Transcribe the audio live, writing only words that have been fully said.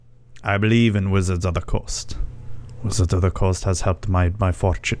I believe in Wizards of the Coast. Wizards of the Coast has helped my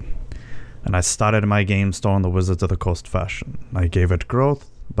fortune. And I started my game store in the Wizards of the Coast fashion. I gave it growth,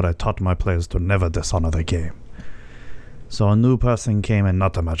 but I taught my players to never dishonor the game. So a new person came in,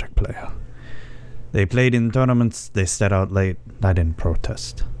 not a Magic player. They played in tournaments, they stayed out late, I didn't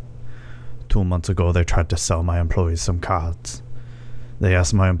protest. 2 months ago, they tried to sell my employees some cards. They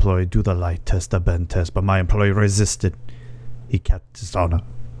asked my employee do the light test, the bend test, but my employee resisted. He kept his honor.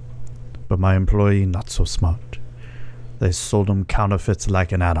 But my employee, not so smart. They sold him counterfeits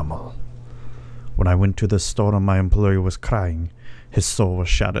like an animal. When I went to the store and my employee was crying, his soul was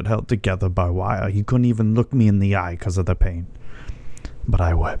shattered, held together by wire. He couldn't even look me in the eye because of the pain. But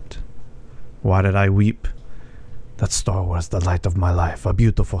I wept. Why did I weep? That store was the light of my life, a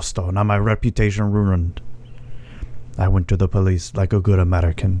beautiful store. Now my reputation ruined. I went to the police like a good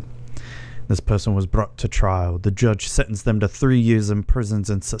American. This person was brought to trial. The judge sentenced them to 3 years in prison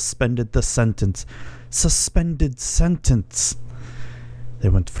and suspended the sentence. Suspended sentence. They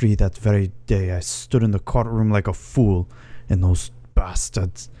went free that very day. I stood in the courtroom like a fool, and those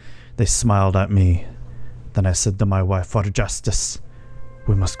bastards, they smiled at me. Then I said to my wife, for justice,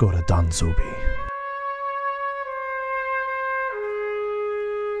 we must go to Don Zuby.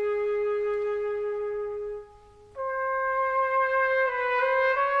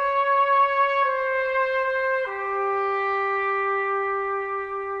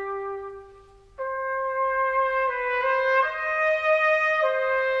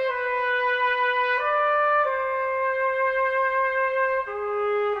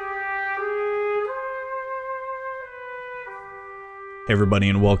 Hey everybody,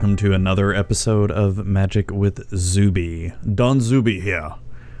 and welcome to another episode of Magic with Zuby. Don Zuby here,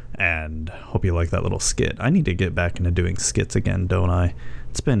 and hope you like that little skit. I need to get back into doing skits again, don't I?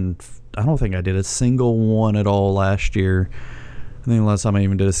 I don't think I did a single one at all last year. I think the last time I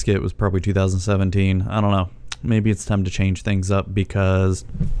even did a skit was probably 2017. I don't know. Maybe it's time to change things up because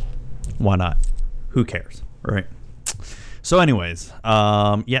why not? Who cares, right? So anyways,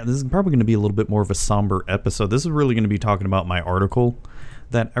 this is probably going to be a little bit more of a somber episode. This is really going to be talking about my article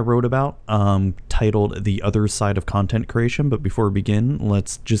that I wrote about, titled The Other Side of Content Creation. But before we begin,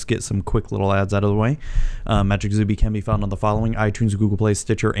 let's just get some quick little ads out of the way. Magic Zuby can be found on the following: iTunes, Google Play,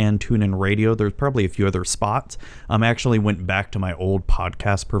 Stitcher, and TuneIn Radio. There's probably a few other spots. I actually went back to my old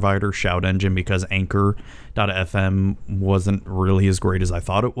podcast provider, Shout Engine, because Anchor.fm wasn't really as great as I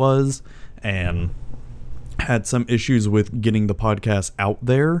thought it was, and had some issues with getting the podcast out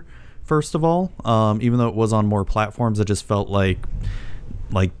there. First of all, even though it was on more platforms, it just felt like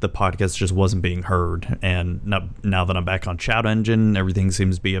the podcast just wasn't being heard. And now that I'm back on Shout Engine, everything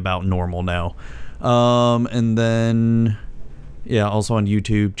seems to be about normal now. And then also on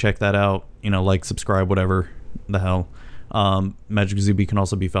YouTube, check that out. Like, subscribe, whatever the hell. Magic with Zuby can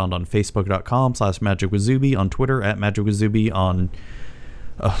also be found on Facebook.com/MagicWithZuby, on Twitter @MagicWithZuby, on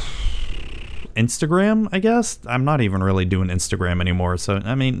Instagram, I guess. I'm not even really doing Instagram anymore, so it's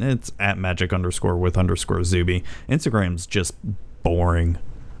 @magic_with_Zuby. Instagram's just boring.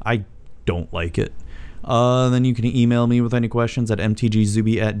 I don't like it. Then you can email me with any questions at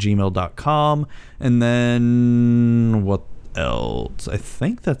mtgzuby@gmail.com. And then what else? I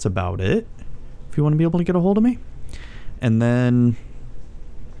think that's about it, if you want to be able to get a hold of me. And then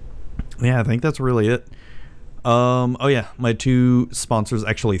I think that's really it. My two sponsors,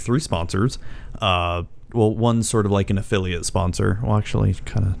 actually three sponsors. One's sort of like an affiliate sponsor. Well, actually,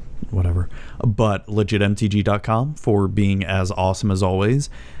 kind of whatever. But legitmtg.com for being as awesome as always.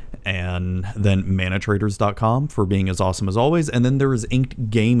 And then manatraders.com for being as awesome as always. And then there is Inked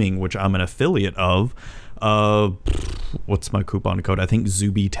Gaming, which I'm an affiliate of. What's my coupon code? I think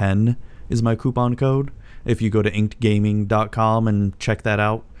Zuby10 is my coupon code. If you go to inkedgaming.com and check that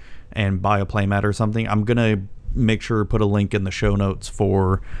out and buy a playmat or something, I'm going to make sure to put a link in the show notes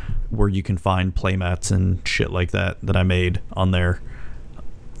for where you can find playmats and shit like that I made on there.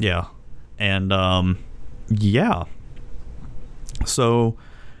 Yeah. And, So,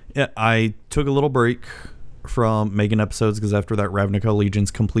 I took a little break from making episodes because after that Ravnica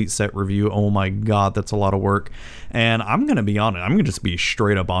Legion's complete set review, oh my god, that's a lot of work. And I'm going to be honest, I'm going to just be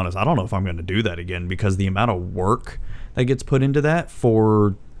straight up honest. I don't know if I'm going to do that again because the amount of work that gets put into that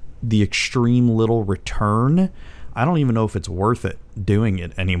for the extreme little return, I don't even know if it's worth it doing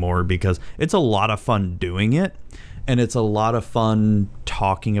it anymore, because it's a lot of fun doing it and it's a lot of fun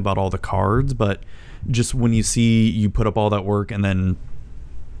talking about all the cards, but just when you see you put up all that work and then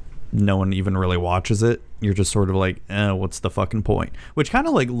no one even really watches it, you're just sort of like, what's the fucking point? Which kind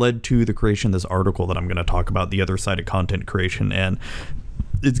of led to the creation of this article that I'm going to talk about, the other side of content creation. And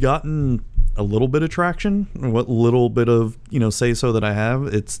it's gotten a little bit of traction, what little bit of, say so that I have.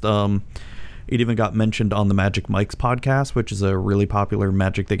 It even got mentioned on the Magic Mike's podcast, which is a really popular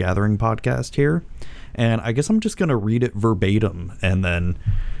Magic the Gathering podcast here. And I guess I'm just going to read it verbatim. And then,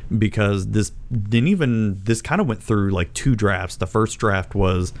 because this kind of went through like 2 drafts. The first draft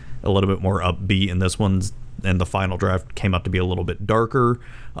was a little bit more upbeat, and the final draft came out to be a little bit darker.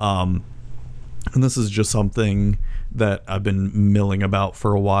 And this is just something that I've been milling about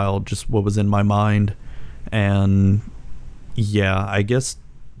for a while, just what was in my mind. And yeah, I guess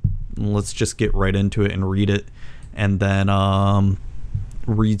let's just get right into it and read it, and then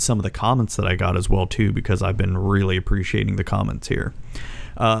read some of the comments that I got as well too, because I've been really appreciating the comments here.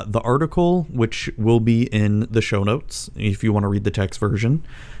 The article, which will be in the show notes if you want to read the text version,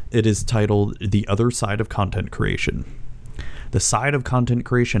 it is titled "The Other Side of Content Creation." The side of content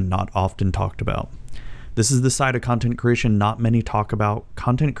creation not often talked about. This is the side of content creation not many talk about.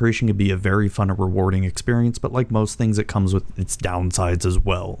 Content creation can be a very fun and rewarding experience, but like most things, it comes with its downsides as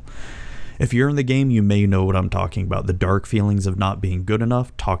well. If you're in the game, you may know what I'm talking about. The dark feelings of not being good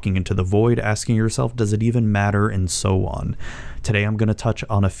enough, talking into the void, asking yourself, does it even matter, and so on. Today, I'm going to touch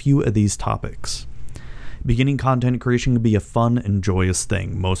on a few of these topics. Beginning content creation can be a fun and joyous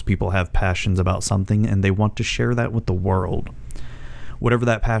thing. Most people have passions about something, and they want to share that with the world. Whatever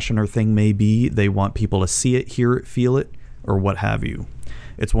that passion or thing may be, they want people to see it, hear it, feel it, or what have you.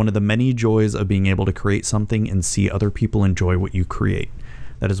 It's one of the many joys of being able to create something and see other people enjoy what you create.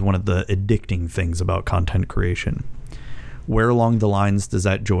 That is one of the addicting things about content creation. Where along the lines does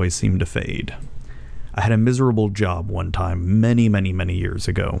that joy seem to fade? I had a miserable job one time, many, many, many years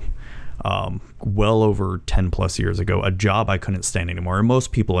ago. Well over 10 plus years ago, a job I couldn't stand anymore. And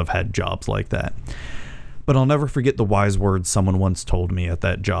most people have had jobs like that. But I'll never forget the wise words someone once told me at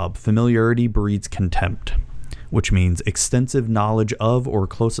that job. Familiarity breeds contempt, which means extensive knowledge of or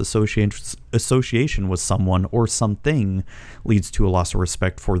close association with someone or something leads to a loss of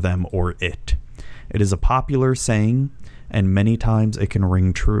respect for them or it. It is a popular saying, and many times it can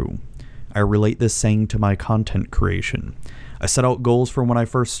ring true. I relate this saying to my content creation. I set out goals for when I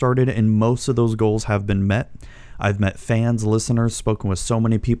first started, and most of those goals have been met. I've met fans, listeners, spoken with so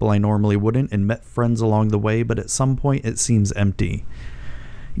many people I normally wouldn't, and met friends along the way, but at some point it seems empty.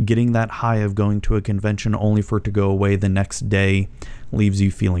 Getting that high of going to a convention only for it to go away the next day leaves you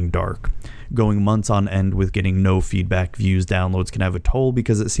feeling dark. Going months on end with getting no feedback, views, downloads can have a toll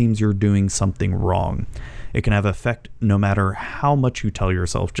because it seems you're doing something wrong. It can have effect no matter how much you tell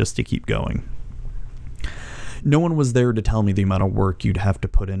yourself just to keep going. No one was there to tell me the amount of work you'd have to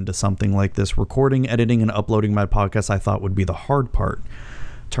put into something like this. Recording, editing, and uploading my podcast I thought would be the hard part.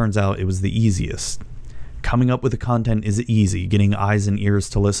 Turns out it was the easiest. Coming up with the content is easy. Getting eyes and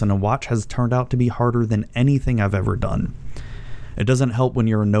ears to listen and watch has turned out to be harder than anything I've ever done. It doesn't help when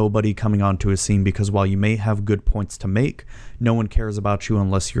you're a nobody coming onto a scene, because while you may have good points to make, no one cares about you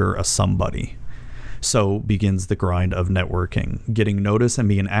unless you're a somebody. So begins the grind of networking, getting noticed and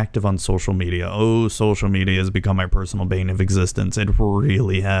being active on social media. Oh, social media has become my personal bane of existence. It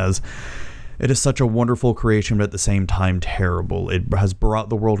really has. It is such a wonderful creation, but at the same time terrible. It has brought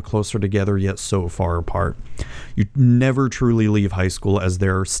the world closer together, yet so far apart. You never truly leave high school, as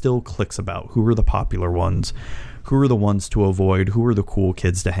there are still cliques about who are the popular ones, who are the ones to avoid, who are the cool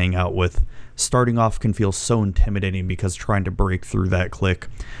kids to hang out with. Starting off can feel so intimidating because trying to break through that clique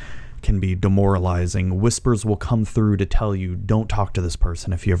can be demoralizing. Whispers will come through to tell you, don't talk to this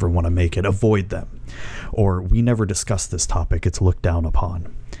person if you ever want to make it, avoid them. Or, we never discuss this topic, it's looked down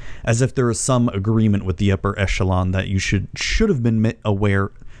upon. As if there is some agreement with the upper echelon that you should have been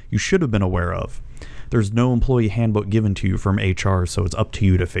aware of. There's no employee handbook given to you from HR, so it's up to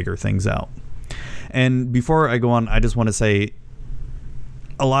you to figure things out. And before I go on, I just want to say,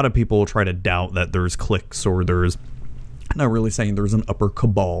 a lot of people will try to doubt that there's cliques or there's, not really saying there's an upper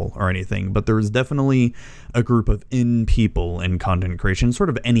cabal or anything, but there's definitely a group of people in content creation, sort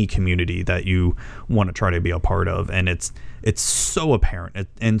of any community that you want to try to be a part of. And it's so apparent,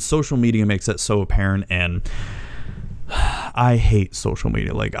 and social media makes it so apparent. And I hate social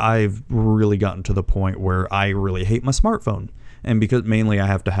media. Like, I've really gotten to the point where I really hate my smartphone, and because mainly I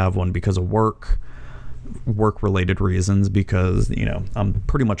have to have one because of work related reasons, because I'm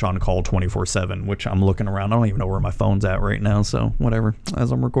pretty much on call 24/7, which I'm looking around, I don't even know where my phone's at right now, so whatever,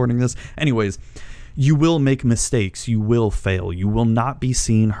 as I'm recording this. Anyways, you will make mistakes, you will fail, you will not be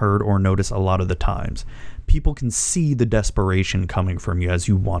seen, heard, or noticed a lot of the times. People can see the desperation coming from you as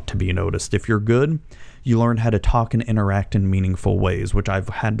you want to be noticed. If you're good, you learn how to talk and interact in meaningful ways, which I've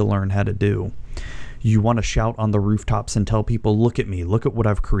had to learn how to do. You want to shout on the rooftops and tell people, look at me, look at what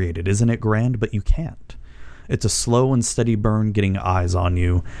I've created. Isn't it grand? But you can't. It's a slow and steady burn getting eyes on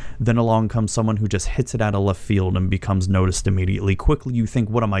you. Then along comes someone who just hits it out of left field and becomes noticed immediately. Quickly you think,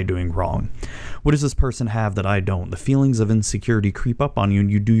 what am I doing wrong? What does this person have that I don't? The feelings of insecurity creep up on you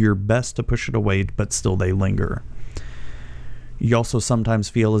and you do your best to push it away, but still they linger. You also sometimes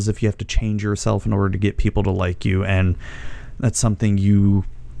feel as if you have to change yourself in order to get people to like you, and that's something you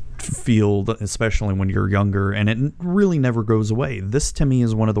feel, especially when you're younger, and it really never goes away. This to me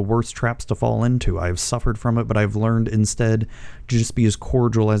is one of the worst traps to fall into. I've suffered from it, but I've learned instead to just be as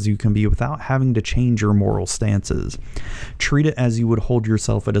cordial as you can be without having to change your moral stances. Treat it as you would hold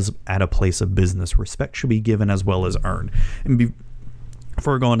yourself at a place of business. Respect should be given as well as earned. And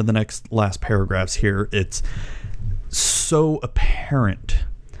before I go on to the last paragraphs here, it's so apparent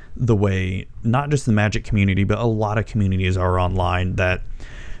the way not just the Magic community, but a lot of communities are online, that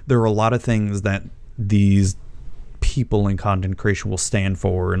there are a lot of things that these people in content creation will stand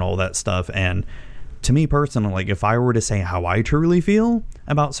for and all that stuff. And to me personally, like, if I were to say how I truly feel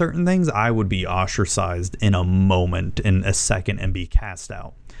about certain things, I would be ostracized in a moment, in a second, and be cast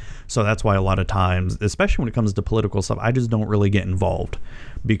out. So that's why a lot of times, especially when it comes to political stuff, I just don't really get involved,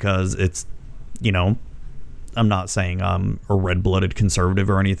 because it's, you know, I'm not saying I'm a red-blooded conservative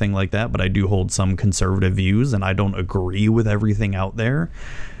or anything like that, but I do hold some conservative views and I don't agree with everything out there.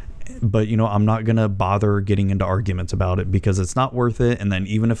 But, you know, I'm not going to bother getting into arguments about it because it's not worth it. And then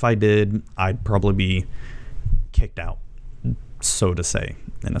even if I did, I'd probably be kicked out, so to say,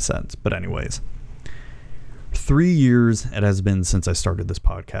 in a sense. But anyways, 3 years it has been since I started this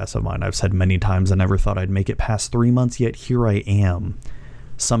podcast of mine. I've said many times I never thought I'd make it past 3 months, yet here I am.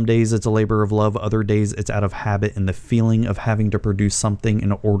 Some days it's a labor of love, other days it's out of habit and the feeling of having to produce something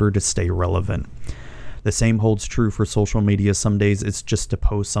in order to stay relevant. The same holds true for social media. Some days it's just to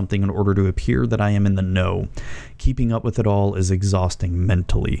post something in order to appear that I am in the know. Keeping up with it all is exhausting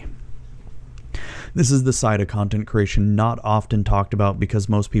mentally. This is the side of content creation not often talked about because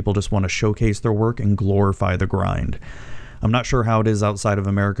most people just want to showcase their work and glorify the grind. I'm not sure how it is outside of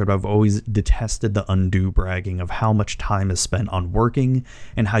America, but I've always detested the undue bragging of how much time is spent on working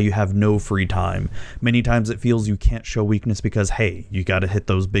and how you have no free time. Many times it feels you can't show weakness because, hey, you got to hit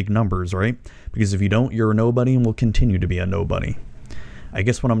those big numbers, right? Because if you don't, you're a nobody and will continue to be a nobody. I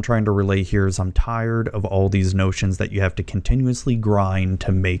guess what I'm trying to relay here is I'm tired of all these notions that you have to continuously grind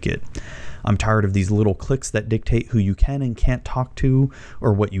to make it. I'm tired of these little clicks that dictate who you can and can't talk to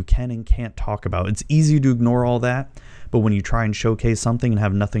or what you can and can't talk about. It's easy to ignore all that, but when you try and showcase something and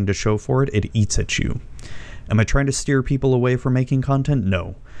have nothing to show for it, it eats at you. Am I trying to steer people away from making content?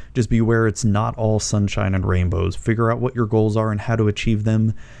 No. Just be aware it's not all sunshine and rainbows. Figure out what your goals are and how to achieve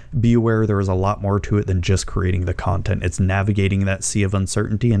them. Be aware there is a lot more to it than just creating the content. It's navigating that sea of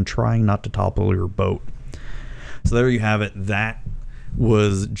uncertainty and trying not to topple your boat. So there you have it. That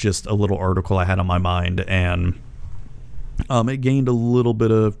was just a little article I had on my mind, and it gained a little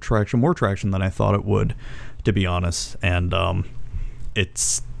bit of traction, more traction than I thought it would, to be honest. And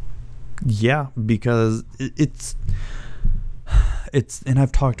it's, yeah, because it's, and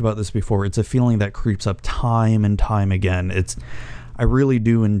I've talked about this before, it's a feeling that creeps up time and time again. I really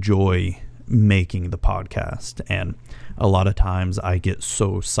do enjoy making the podcast, and a lot of times I get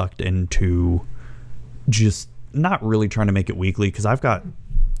so sucked into just not really trying to make it weekly, because I've got,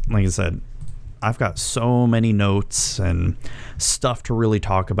 like I said, I've got so many notes and stuff to really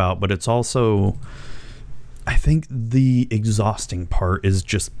talk about, but it's also, I think the exhausting part is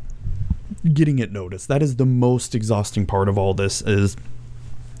just getting it noticed. That is the most exhausting part of all this, is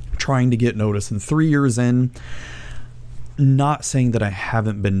trying to get noticed. And 3 years in, not saying that I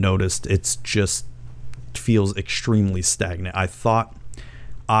haven't been noticed, it's just feels extremely stagnant. I thought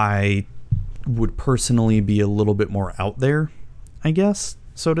I would personally be a little bit more out there, I guess,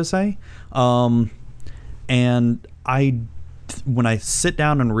 so to say. And when I sit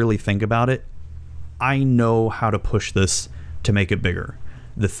down and really think about it, I know how to push this to make it bigger.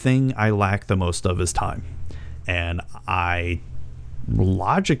 The thing I lack the most of is time. And I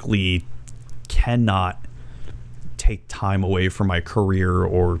logically cannot take time away from my career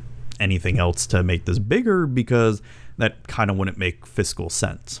or anything else to make this bigger, because that kind of wouldn't make fiscal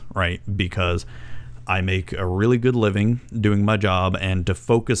sense, right? Because I make a really good living doing my job, and to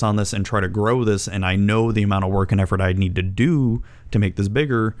focus on this and try to grow this, and I know the amount of work and effort I'd need to do to make this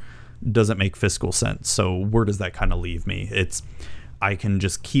bigger doesn't make fiscal sense. So where does that kind of leave me? I can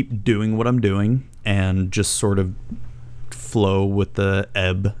just keep doing what I'm doing and just sort of flow with the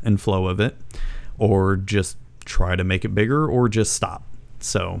ebb and flow of it, or just try to make it bigger, or just stop.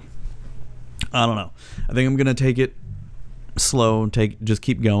 So I don't know. I think I'm going to take it slow, just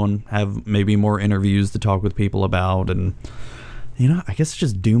keep going, have maybe more interviews to talk with people about, and, you know, I guess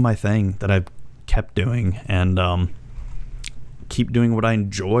just do my thing that I've kept doing, and keep doing what I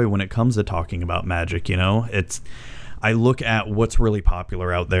enjoy when it comes to talking about Magic. I look at what's really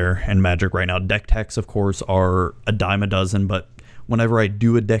popular out there in Magic right now. Deck techs, of course, are a dime a dozen, but whenever I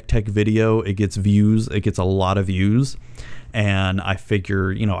do a deck tech video, it gets views. It gets a lot of views. And I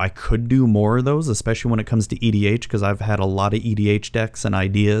figure, I could do more of those, especially when it comes to EDH, because I've had a lot of EDH decks and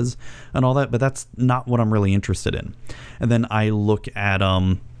ideas and all that, but that's not what I'm really interested in. And then I look at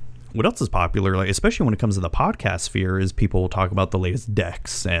what else is popular, like especially when it comes to the podcast sphere, is people will talk about the latest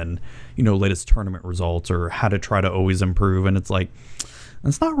decks and latest tournament results or how to try to always improve, and it's like,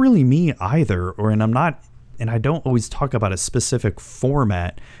 that's not really me either. And I don't always talk about a specific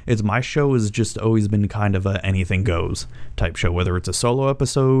format. My show has just always been kind of a anything goes type show, whether it's a solo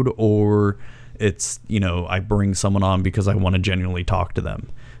episode or it's I bring someone on because I want to genuinely talk to them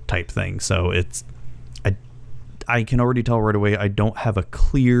type thing. So I can already tell right away I don't have a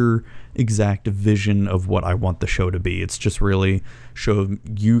clear exact vision of what I want the show to be. It's just really show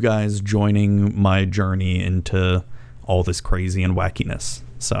you guys joining my journey into all this crazy and wackiness.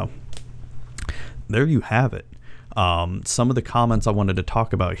 So there you have it. Some of the comments I wanted to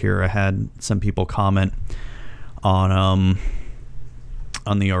talk about here, I had some people comment on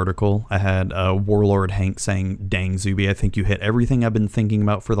the article. I had Warlord Hank saying, "Dang, Zuby, I think you hit everything I've been thinking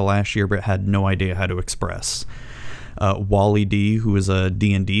about for the last year, but had no idea how to express." Wally D, who is a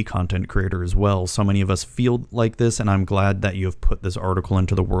D&D content creator as well. So many of us feel like this, and I'm glad that you have put this article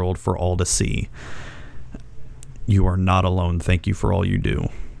into the world for all to see. You are not alone. Thank you for all you do.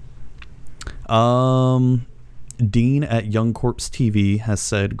 Dean at Young Corpse TV has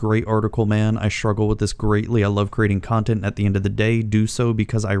said, "Great article, man. I struggle with this greatly. I love creating content. At the end of the day, do so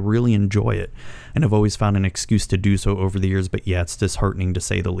because I really enjoy it, and I've always found an excuse to do so over the years, but yeah, it's disheartening to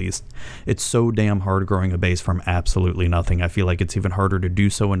say the least. It's so damn hard growing a base from absolutely nothing. I feel like it's even harder to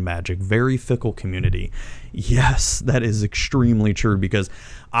do so in Magic. Very fickle community." Yes, that is extremely true, because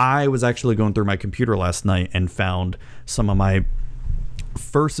I was actually going through my computer last night and found some of my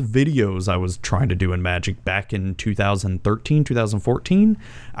first videos I was trying to do in Magic back in 2013, 2014.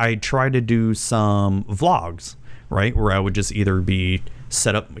 I tried to do some vlogs, right, where I would just either be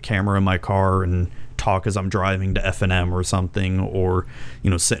set up a camera in my car and talk as I'm driving to F&M or something, or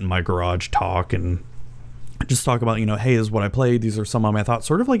sit in my garage, talk and just talk about, hey, this is what I played, these are some of my thoughts,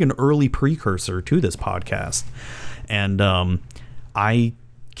 sort of like an early precursor to this podcast. And I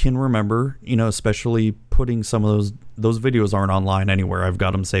can remember, especially putting some of those videos aren't online anywhere. I've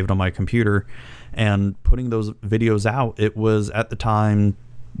got them saved on my computer, and putting those videos out, it was at the time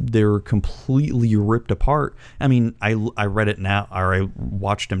they were completely ripped apart. I mean, I read it now, or I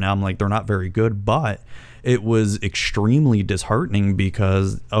watched them now. I'm like, they're not very good, but it was extremely disheartening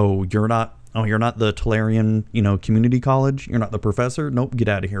because, you're not the Tolarian, community college. You're not the professor. Nope, get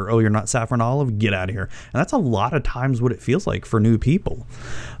out of here. Oh, you're not Saffron Olive. Get out of here. And that's a lot of times what it feels like for new people.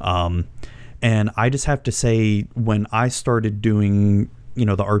 And I just have to say, when I started doing, the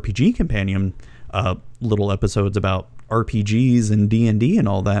RPG Companion, little episodes about RPGs and D&D and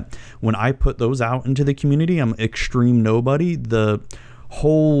all that, when I put those out into the community, I'm extreme nobody. The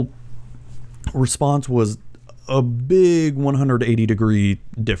whole response was a big 180 degree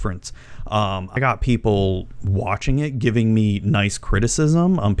difference. I got people watching it, giving me nice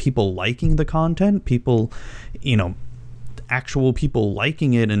criticism, people liking the content, people, actual people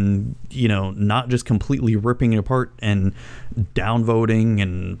liking it, and not just completely ripping it apart and downvoting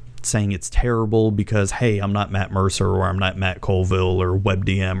and saying it's terrible because, hey, I'm not Matt Mercer or I'm not Matt Colville or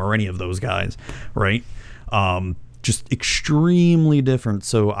WebDM or any of those guys, right? Just extremely different.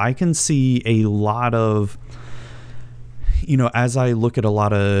 So I can see a lot of, as I look at a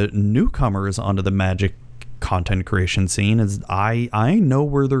lot of newcomers onto the Magic content creation scene, is I know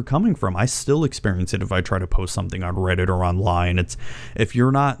where they're coming from. I still experience it if I try to post something on Reddit or online. It's, if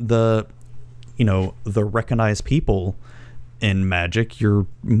you're not the recognized people in Magic, you're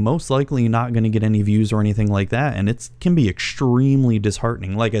most likely not going to get any views or anything like that, and it can be extremely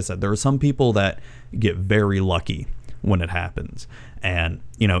disheartening. Like I said, there are some people that get very lucky when it happens, and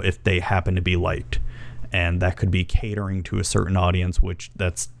if they happen to be liked, and that could be catering to a certain audience, which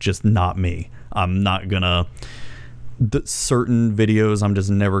that's just not me. I'm not gonna, certain videos I'm just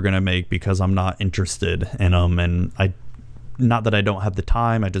never gonna make because I'm not interested in them, and not that I don't have the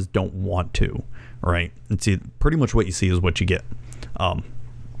time, I just don't want to, right? And see, pretty much what you see is what you get.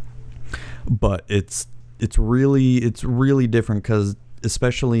 But it's really different, because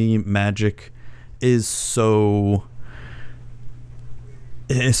especially Magic is so,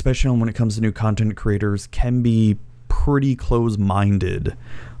 especially when it comes to new content creators, can be pretty close-minded.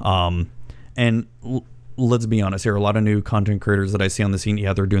 And let's be honest here. A lot of new content creators that I see on the scene,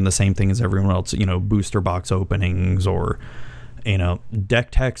 yeah, they're doing the same thing as everyone else. Booster box openings or, deck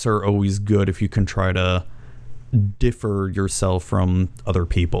techs are always good if you can try to differ yourself from other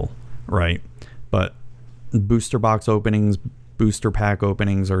people, right? But booster box openings, booster pack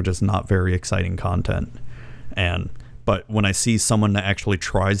openings are just not very exciting content. But when I see someone that actually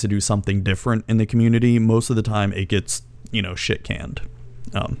tries to do something different in the community, most of the time it gets, shit canned.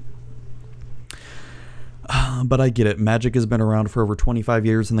 But I get it. Magic has been around for over 25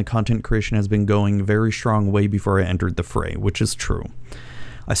 years and the content creation has been going very strong way before I entered the fray, which is true.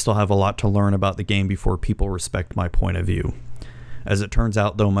 I still have a lot to learn about the game before people respect my point of view. As it turns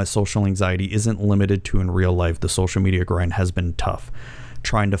out, though, my social anxiety isn't limited to in real life. The social media grind has been tough.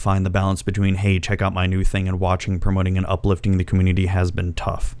 Trying to find the balance between, hey, check out my new thing, and watching, promoting, and uplifting the community has been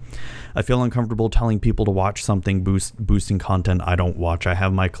tough. I feel uncomfortable telling people to watch something boosting content I don't watch. I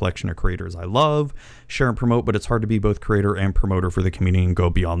have my collection of creators I love, share and promote, but it's hard to be both creator and promoter for the community and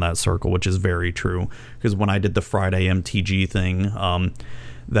go beyond that circle, which is very true. Because when I did the Friday MTG thing,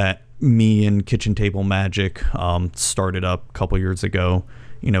 that me and Kitchen Table Magic started up a couple years ago,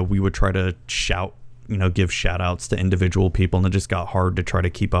 we would try to give shout outs to individual people, and it just got hard to try to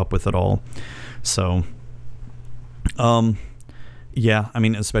keep up with it all. So, yeah, I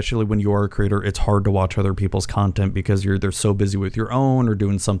mean, especially when you are a creator, it's hard to watch other people's content because they're so busy with your own or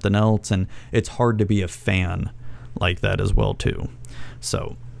doing something else, and it's hard to be a fan like that as well too.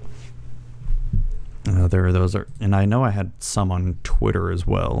 So, those are, and I know I had some on Twitter as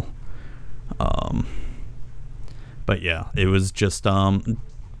well. But yeah, it was just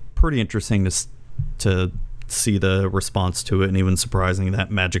pretty interesting to see the response to it, and even surprising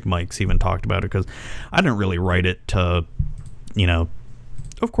that Magic Mike's even talked about it, because I didn't really write it to,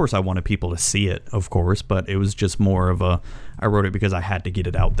 of course I wanted people to see it, of course, but it was just more of I wrote it because I had to get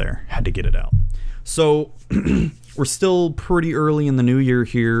it out there, So we're still pretty early in the new year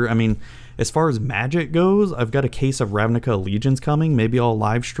here. I mean, as far as Magic goes, I've got a case of Ravnica Allegiance coming. Maybe I'll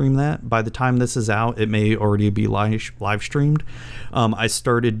live stream that. By the time this is out, it may already be live streamed. I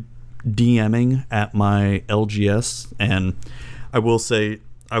started DMing at my LGS, and I will say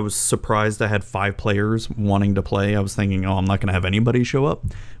I was surprised I had 5 players wanting to play. I was thinking, I'm not going to have anybody show up,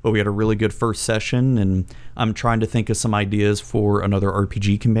 but we had a really good first session, and I'm trying to think of some ideas for another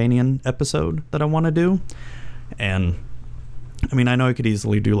RPG companion episode that I want to do. And I mean, I know I could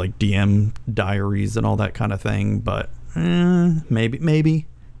easily do like DM diaries and all that kind of thing, but maybe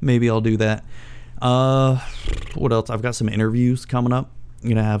I'll do that. What else? I've got some interviews coming up. I'm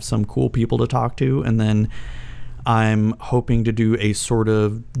going to have some cool people to talk to, and then I'm hoping to do a sort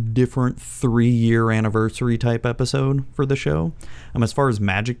of different 3-year anniversary type episode for the show. As far as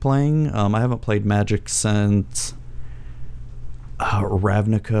Magic playing, I haven't played Magic since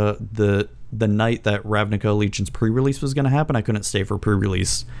Ravnica, the night that Ravnica Allegiance pre-release was going to happen. I couldn't stay for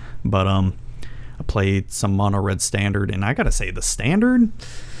pre-release, but I played some mono red standard, and I gotta say, the standard,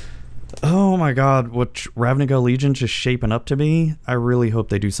 oh my god, what Ravnica Allegiance is shaping up to be. I really hope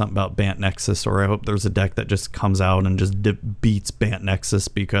they do something about Bant Nexus, or I hope there's a deck that just comes out and just beats Bant Nexus,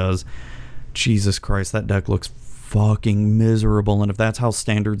 because Jesus Christ, that deck looks fucking miserable. And if that's how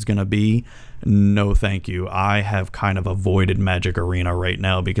standard's gonna be, no thank you. I have kind of avoided Magic Arena right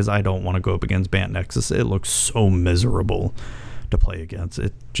now because I don't want to go up against Bant Nexus. It looks so miserable to play against.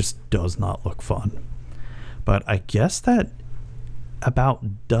 It just does not look fun. But I guess that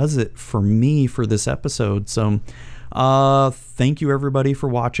about does it for me for this episode. So thank you everybody for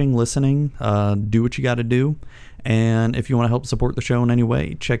watching, listening. Do what you got to do. And if you want to help support the show in any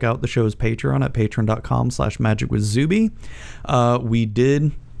way, check out the show's Patreon at patreon.com/magicwithzuby.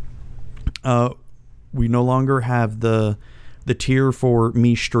 We no longer have the tier for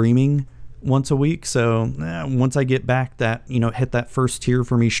me streaming once a week. So once I get back that, hit that first tier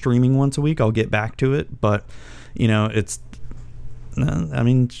for me streaming once a week, I'll get back to it. But, it's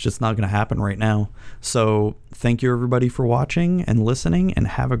just not going to happen right now. So thank you everybody for watching and listening, and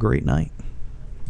have a great night.